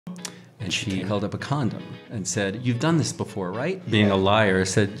And she held up a condom and said, "You've done this before, right?" Being a liar,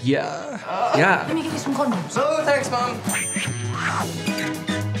 said, "Yeah, yeah." Let me give you some condoms. Oh, thanks, Mom.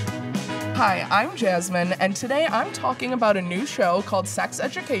 Hi, I'm Jasmine, and today I'm talking about a new show called Sex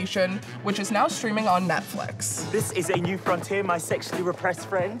Education, which is now streaming on Netflix. This is a new frontier, my sexually repressed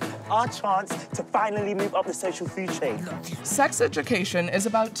friend. Our chance to finally move up the social food chain. Sex Education is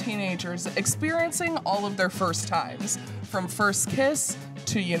about teenagers experiencing all of their first times, from first kiss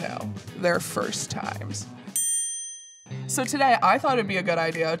to, you know, their first times. So today, I thought it'd be a good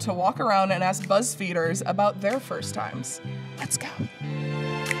idea to walk around and ask BuzzFeeders about their first times. Let's go.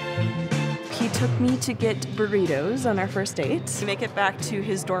 He took me to get burritos on our first date. To make it back to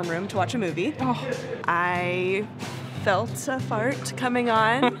his dorm room to watch a movie. Oh. I felt a fart coming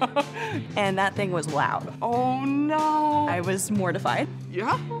on, and that thing was loud. Oh no. I was mortified.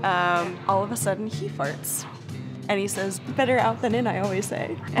 Yeah? All of a sudden, he farts. And he says, "Better out than in," I always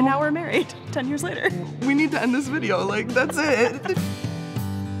say. And now we're married, 10 years later. We need to end this video, like, that's it.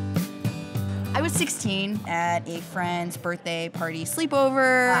 I was 16 at a friend's birthday party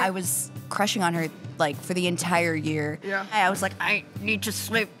sleepover. I was crushing on her, like, for the entire year. Yeah. I was like, I need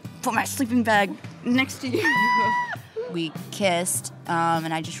to put my sleeping bag next to you. We kissed,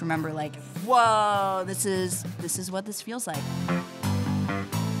 and I just remember, like, whoa, this is what this feels like.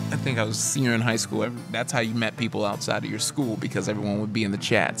 I think I was a senior in high school. That's how you met people outside of your school, because everyone would be in the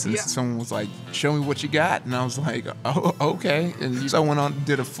chats. And someone was like, "Show me what you got." And I was like, "Oh, okay." And so I went on and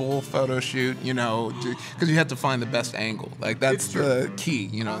did a full photo shoot, you know, because you had to find the best angle. Like, that's the key,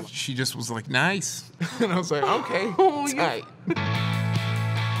 you know. She just was like, "Nice." And I was like, "Okay, tight."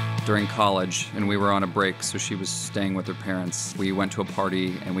 During college, and we were on a break, so she was staying with her parents. We went to a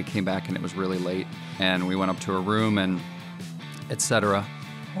party, and we came back, and it was really late. And we went up to her room, and etc.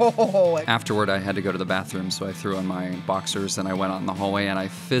 Afterward, I had to go to the bathroom, so I threw on my boxers and I went out in the hallway and I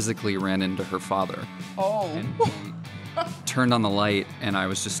physically ran into her father. Oh. And he turned on the light and I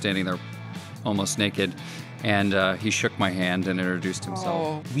was just standing there almost naked. And he shook my hand and introduced himself.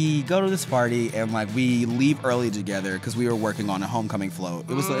 Oh. We go to this party and like we leave early together because we were working on a homecoming float.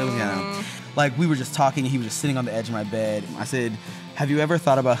 It was you know, like we were just talking and he was just sitting on the edge of my bed. I said, "Have you ever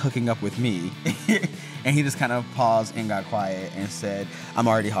thought about hooking up with me?" And he just kind of paused and got quiet and said, "I'm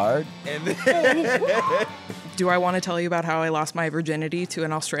already hard." And Do I want to tell you about how I lost my virginity to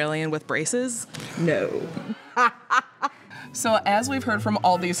an Australian with braces? No. So as we've heard from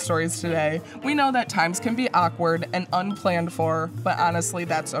all these stories today, we know that times can be awkward and unplanned for, but honestly,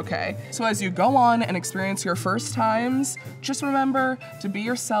 that's okay. So as you go on and experience your first times, just remember to be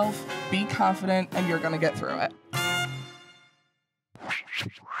yourself, be confident, and you're gonna get through it.